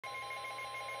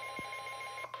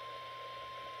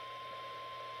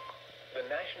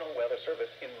National Weather Service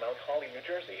in Mount Holly, New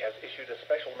Jersey has issued a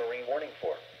special marine warning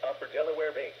for Upper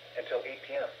Delaware Bay until 8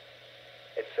 p.m.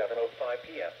 At 7:05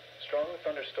 p.m., strong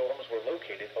thunderstorms were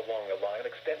located along a line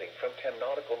extending from 10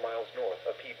 nautical miles north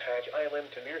of Pea Patch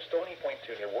Island to near Stony Point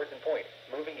to near Wharton Point,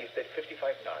 moving east at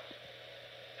 55 knots.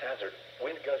 Hazard,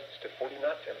 wind gusts to 40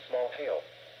 knots and small hail.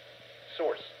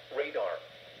 Source, radar.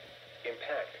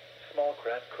 Impact, small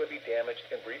craft could be damaged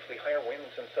and briefly higher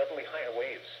winds and suddenly higher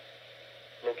waves.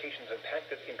 Locations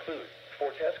impacted include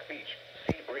Fortesk Beach,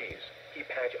 Sea Breeze, Pea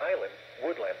Patch Island,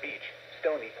 Woodland Beach,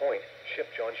 Stony Point, Ship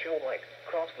John Shoal Light,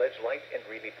 Cross Ledge Light, and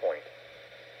Reedy Point.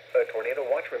 A tornado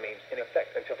watch remains in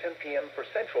effect until 10 p.m. for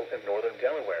central and northern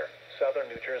Delaware, southern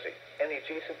New Jersey, and the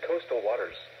adjacent coastal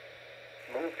waters.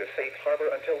 Move to safe harbor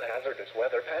until hazardous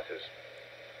weather passes.